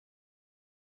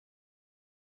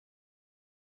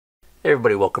Hey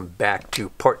everybody, welcome back to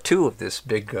part 2 of this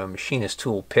big machinist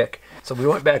tool pick. So we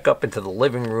went back up into the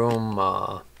living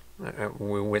room,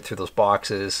 we went through those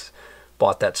boxes,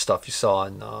 bought that stuff you saw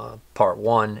in part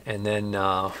 1, and then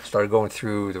started going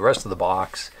through the rest of the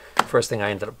box. First thing I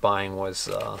ended up buying was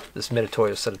this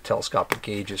Mitutoyo set of telescopic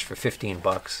gauges for 15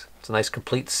 bucks. It's a nice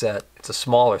complete set. It's a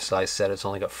smaller size set. It's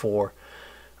only got 4.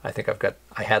 I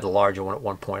had the larger one at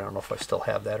one point. I don't know if I still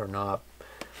have that or not,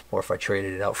 or if I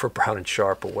traded it out for Brown and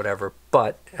Sharp or whatever.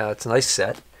 But it's a nice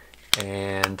set,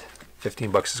 and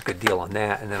 15 bucks is a good deal on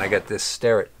that. And then I got this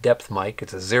Starrett depth mic.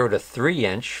 It's a 0 to 3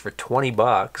 inch for 20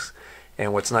 bucks.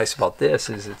 And what's nice about this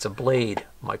is it's a blade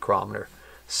micrometer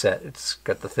set. It's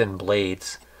got the thin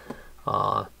blades.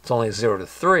 It's only a 0 to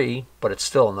 3, but it's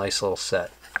still a nice little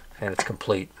set, and it's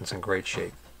complete. It's in great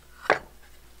shape.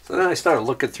 So then I started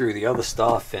looking through the other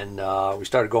stuff, and we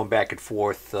started going back and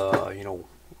forth,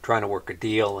 trying to work a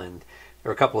deal, and there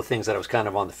were a couple of things that I was kind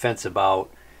of on the fence about,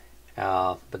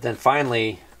 but then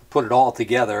finally put it all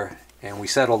together, and we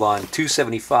settled on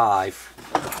 $275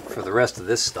 for the rest of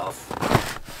this stuff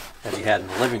that he had in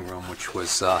the living room, which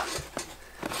was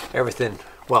everything,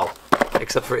 well,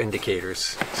 except for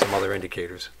indicators, some other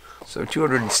indicators. So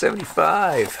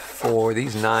 $275 for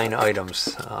these 9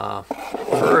 items.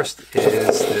 First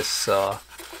is this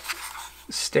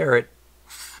Starrett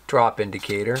drop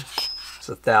indicator. It's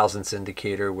a thousandths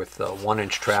indicator with 1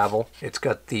 inch travel. It's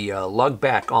got the lug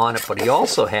back on it, but he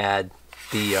also had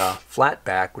the flat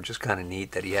back, which is kind of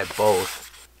neat that he had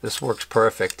both. This works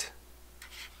perfect.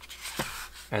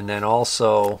 And then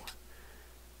also,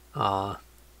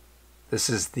 this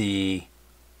is the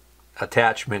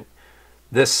attachment.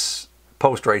 This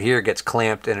post right here gets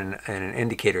clamped in an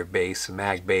indicator base, a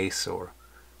mag base or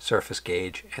surface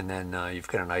gauge, and then you've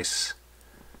got a nice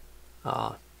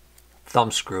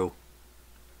thumb screw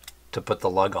to put the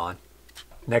lug on.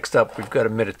 Next up, we've got a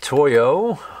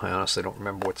Mitutoyo. I honestly don't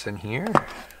remember what's in here.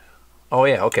 Oh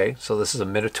yeah, okay. So this is a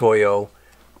Mitutoyo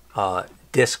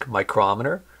disc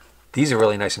micrometer. These are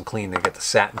really nice and clean. They get the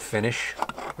satin finish,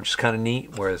 which is kind of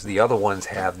neat, whereas the other ones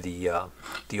have the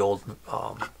old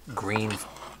green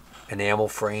enamel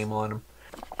frame on them.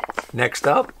 Next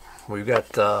up, we've got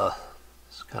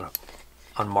this kind of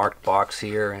unmarked box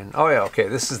here, and oh yeah, okay.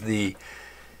 This is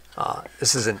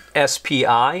an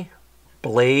SPI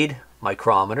blade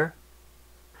micrometer.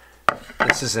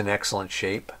 This is in excellent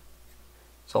shape.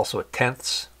 It's also a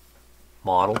 10ths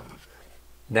model.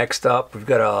 Next up, we've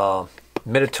got a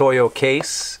Mitutoyo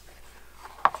case,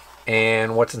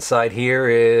 and what's inside here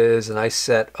is a nice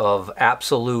set of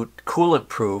absolute coolant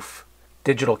proof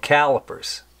digital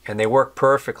calipers, and they work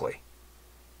perfectly.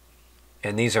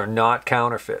 And these are not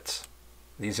counterfeits.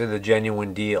 These are the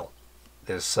genuine deal.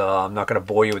 There's, I'm not going to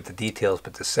bore you with the details,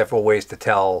 but there's several ways to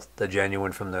tell the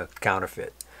genuine from the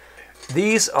counterfeit.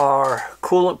 These are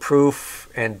coolant proof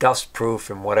and dust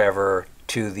proof and whatever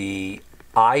to the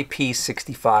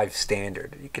IP65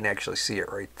 standard. You can actually see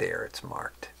it right there. It's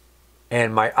marked.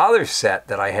 And my other set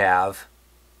that I have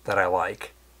that I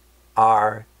like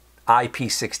are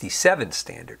IP67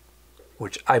 standard,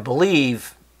 which I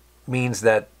believe means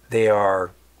that they are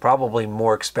probably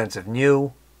more expensive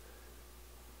new.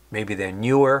 Maybe they're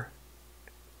newer,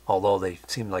 although they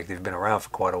seem like they've been around for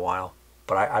quite a while.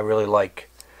 But I really like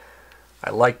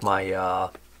my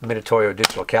Mitutoyo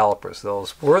digital calipers.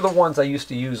 Those were the ones I used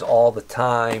to use all the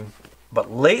time, but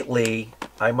lately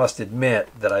I must admit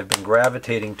that I've been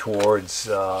gravitating towards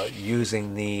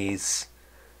using these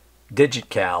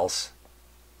DigitCals,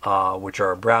 which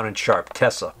are a Brown and Sharp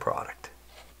Tessa product.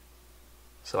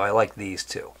 So I like these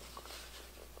too.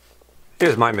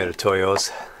 Here's my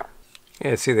Mitutoyos. You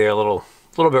can see they're a little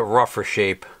bit rougher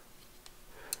shape,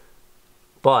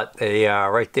 but they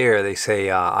right there they say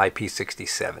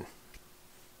IP67.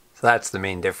 So that's the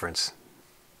main difference.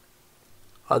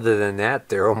 Other than that,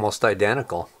 they're almost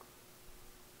identical.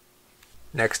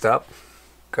 Next up,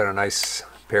 got a nice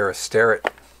pair of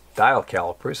Starrett dial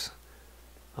calipers,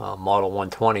 model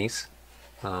 120s.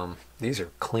 These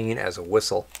are clean as a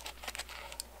whistle.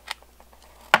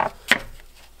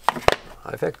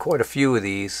 I've had quite a few of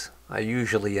these. I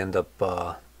usually end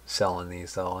up selling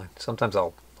these though. Sometimes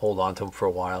I'll hold on to them for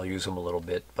a while, use them a little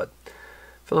bit, but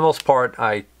for the most part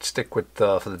I stick with,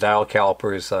 for the dial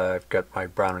calipers, I've got my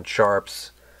Brown and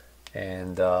Sharps,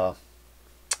 and for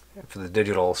the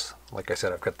digitals, like I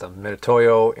said, I've got the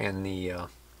Mitutoyo and the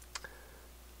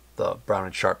Brown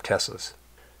and Sharp Tessas.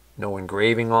 No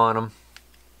engraving on them.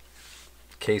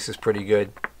 Case is pretty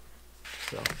good,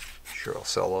 so I'm sure I'll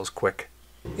sell those quick.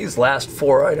 These last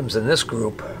 4 items in this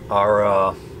group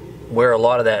are where a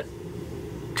lot of that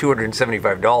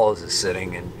 $275 is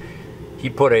sitting, and he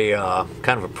put a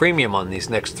kind of a premium on these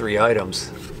next three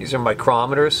items. These are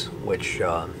micrometers, which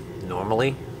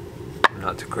normally I'm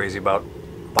not too crazy about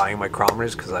buying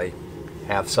micrometers because I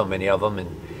have so many of them,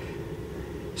 and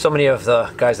so many of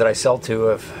the guys that I sell to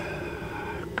have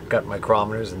got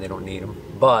micrometers and they don't need them.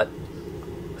 But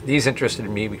these interested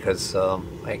me because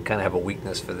I kind of have a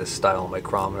weakness for this style of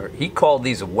micrometer. He called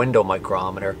these a window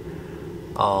micrometer.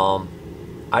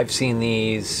 I've seen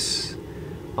these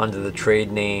under the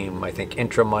trade name, I think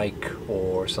intramik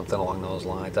or something along those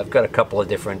lines. I've got a couple of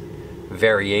different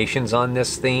variations on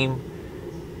this theme.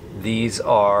 These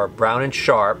are Brown and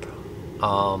Sharp,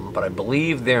 but I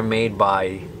believe they're made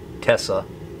by Tessa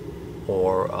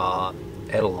or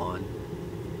Etalon.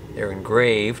 They're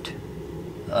engraved.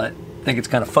 I think it's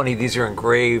kind of funny, these are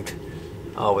engraved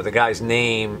with a guy's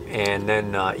name and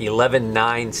then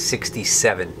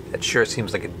 11/9/67. That sure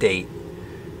seems like a date.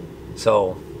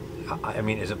 So, I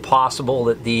mean, is it possible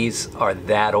that these are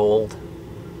that old?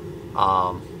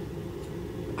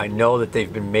 I know that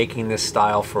they've been making this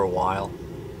style for a while,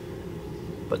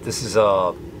 but this is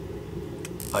a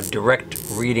direct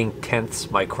reading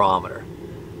tenths micrometer.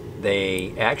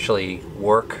 They actually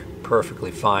work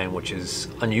perfectly fine, which is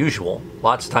unusual.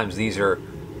 Lots of times these are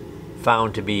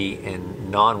found to be in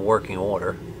non-working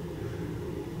order,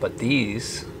 but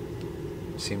these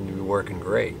seem to be working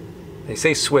great. They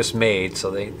say Swiss made, so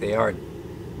they are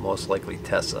most likely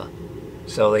Tessa.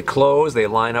 So they close, they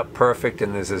line up perfect,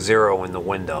 and there's a 0 in the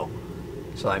window.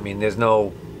 So I mean, there's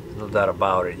no doubt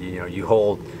about it. You know, you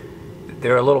hold,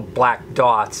 there are little black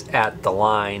dots at the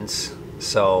lines.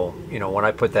 So, you know, when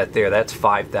I put that there, that's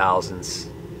 5/1000s,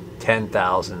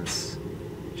 10/1000s,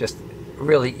 just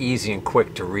really easy and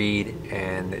quick to read,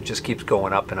 and it just keeps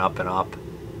going up and up and up,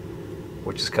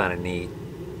 which is kind of neat,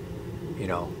 you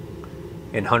know,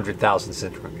 in 100,000ths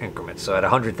increments. So at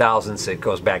 100,000ths, it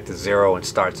goes back to 0 and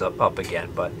starts up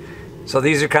again. But so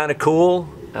these are kind of cool.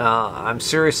 I'm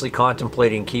seriously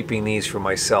contemplating keeping these for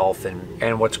myself,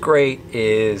 and what's great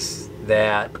is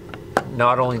that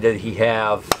not only did he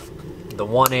have the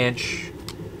 1 inch,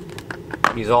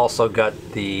 he's also got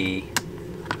the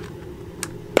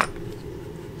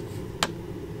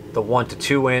 1 to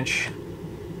 2 inch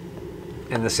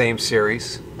in the same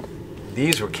series.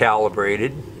 These were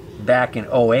calibrated back in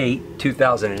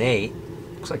 2008.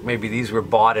 Looks like maybe these were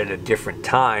bought at a different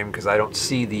time because I don't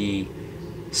see the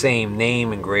same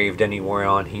name engraved anywhere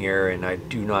on here, and I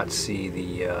do not see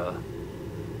the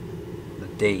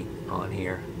date on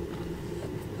here.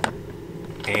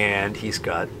 And he's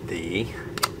got the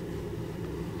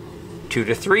 2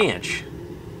 to 3 inch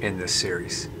in this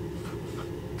series.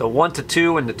 The 1 to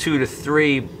 2 and the 2 to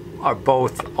 3 are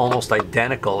both almost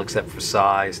identical except for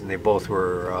size, and they both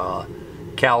were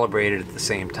calibrated at the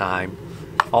same time.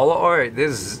 Although, alright,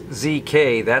 this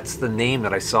ZK, that's the name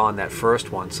that I saw in that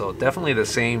first one, so definitely the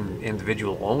same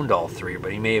individual owned all three,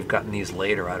 but he may have gotten these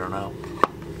later, I don't know.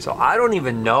 So I don't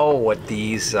even know what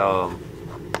these run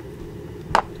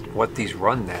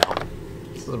now.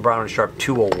 This is the Brown and Sharp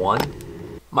 201.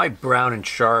 My Brown and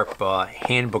Sharp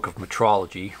Handbook of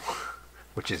Metrology,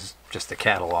 which is just a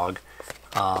catalog,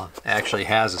 actually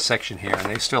has a section here, and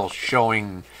they're still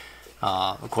showing.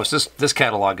 Of course, this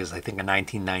catalog is, I think, a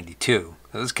 1992.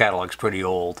 This catalog's pretty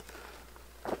old,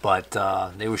 but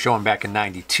they were showing back in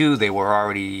 '92. They were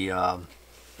already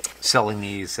selling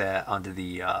these under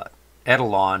the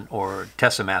Etalon or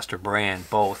Tessamaster brand,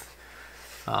 both.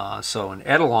 So in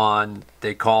Etalon,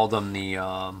 they called them the.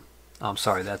 I'm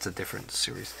sorry, that's a different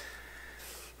series.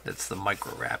 That's the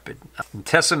Micro Rapid. In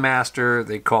Tessamaster,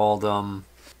 they called them.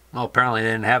 Well, apparently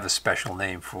they didn't have a special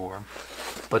name for them.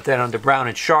 But then under Brown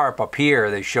and Sharp up here,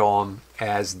 they show them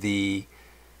as the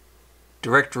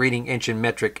direct reading inch and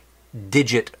metric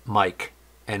digit mic.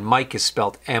 And mic is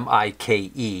spelled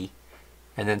M-I-K-E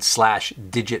and then /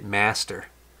 digit master.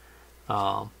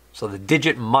 So the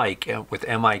digit mic with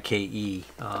M-I-K-E,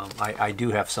 I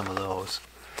do have some of those.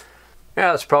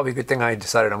 Yeah, it's probably a good thing I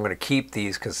decided I'm going to keep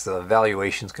these because the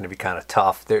valuation is going to be kind of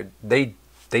tough. They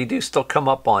do still come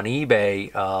up on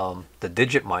eBay, the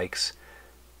digit mics,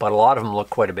 but a lot of them look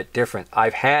quite a bit different.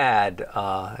 I've had,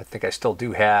 I think I still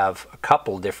do have a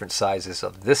couple different sizes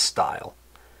of this style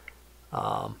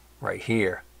right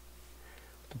here.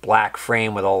 The black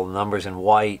frame with all the numbers in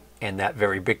white and that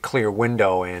very big clear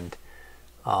window, and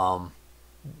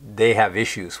they have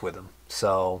issues with them.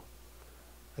 So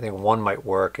I think one might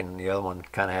work and the other one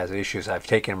kind of has issues. I've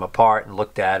taken them apart and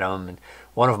looked at them, and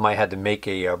one of them I had to make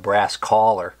a brass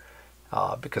collar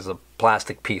because the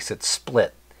plastic piece had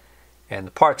split and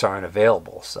the parts aren't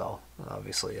available, so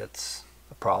obviously it's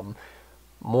a problem.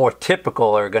 More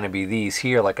typical are going to be these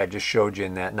here, like I just showed you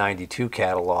in that '92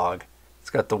 catalog. It's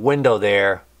got the window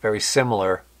there, very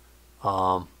similar,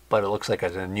 but it looks like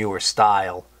it's a newer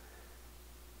style.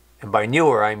 And by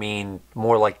newer, I mean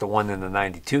more like the one in the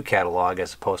 92 catalog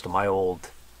as opposed to my old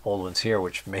ones here,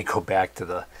 which may go back to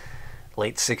the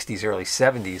late 60s, early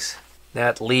 70s.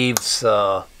 That leaves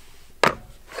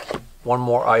one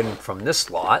more item from this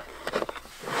lot.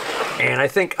 And I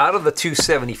think out of the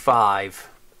 $275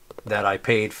 that I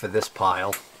paid for this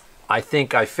pile, I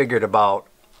think I figured about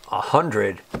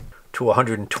 100 to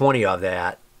 120 of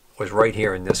that was right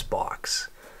here in this box.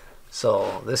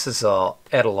 So this is a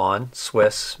Etalon,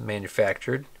 Swiss,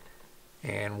 manufactured,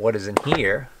 and what is in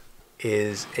here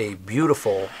is a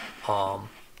beautiful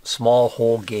small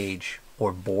hole gauge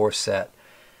or bore set.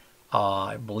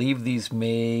 I believe these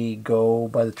may go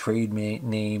by the trade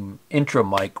name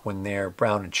intramik when they're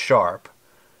brown and sharp.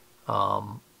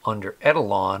 Under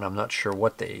Etalon, I'm not sure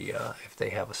what they if they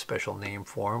have a special name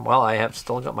for them. Well, I have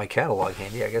still got my catalog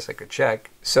handy. I guess I could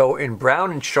check. So in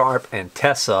brown and sharp and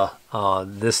Tessa,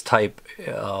 this type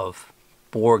of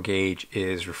bore gauge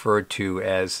is referred to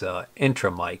as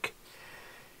intramik.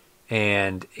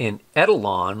 And in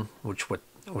Etalon,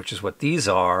 which is what these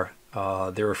are,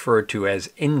 they're referred to as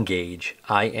ingage,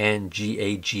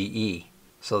 I-N-G-A-G-E.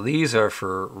 So these are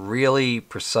for really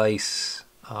precise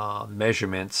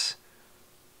measurements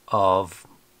of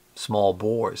small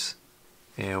bores.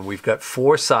 And we've got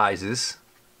 4 sizes,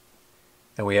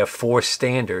 and we have 4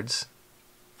 standards.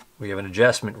 We have an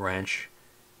adjustment wrench,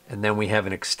 and then we have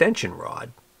an extension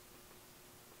rod,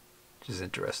 which is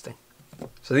interesting.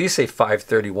 So these say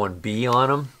 531B on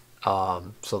them.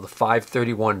 So the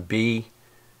 531B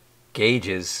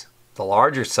gauges, the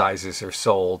larger sizes are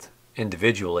sold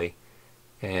individually,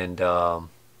 and you know,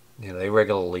 they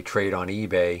regularly trade on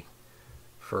eBay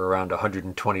for around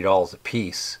 $120 a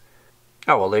piece.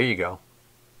 Oh, well, there you go.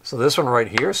 So this one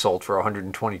right here sold for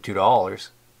 $122.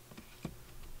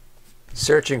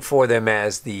 Searching for them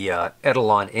as the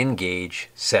Etalon Engage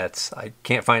sets, I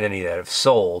can't find any that have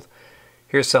sold.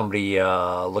 Here's somebody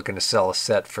looking to sell a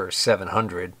set for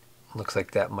 $700. Looks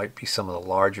like that might be some of the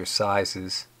larger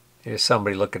sizes. Here's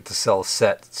somebody looking to sell a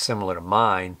set similar to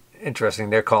mine. Interesting,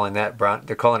 they're calling it brown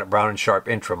and sharp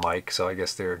intramik, so I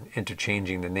guess they're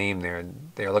interchanging the name there.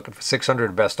 And they're looking for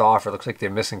 $600 best offer. Looks like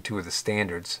they're missing 2 of the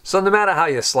standards. So no matter how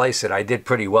you slice it, I did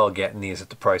pretty well getting these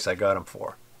at the price I got them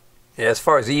for. Yeah, as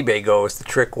far as eBay goes, the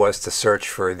trick was to search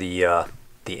for the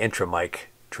intramik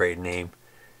trade name,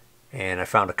 and I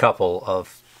found a couple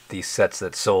of these sets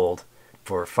that sold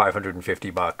for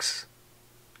 $550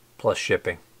 plus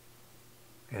shipping,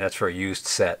 and that's for a used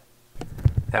set.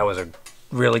 That was a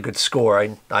really good score.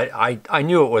 I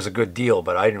knew it was a good deal,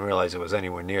 but I didn't realize it was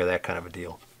anywhere near that kind of a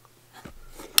deal.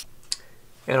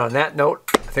 And on that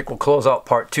note, I think we'll close out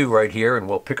part 2 right here, and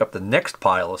we'll pick up the next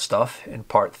pile of stuff in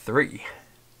part 3.